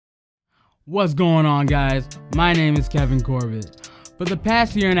What's going on, guys? My name is Kevin Corbett. For the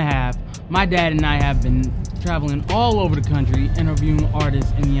past year and a half, my dad and I have been traveling all over the country interviewing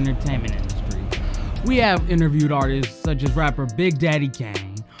artists in the entertainment industry. We have interviewed artists such as rapper Big Daddy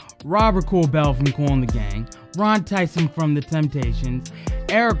Kane, Robert Kool from Kool and the Gang, Ron Tyson from The Temptations,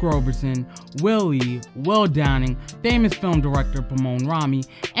 Eric Roberson, Willie, Will Downing, famous film director Pomone Rami,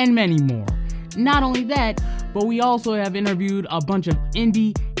 and many more. Not only that, but we also have interviewed a bunch of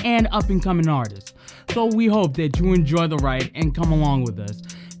indie and up-and-coming artists. So we hope that you enjoy the ride and come along with us.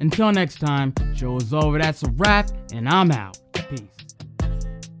 Until next time, show is over, that's a wrap, and I'm out. Peace.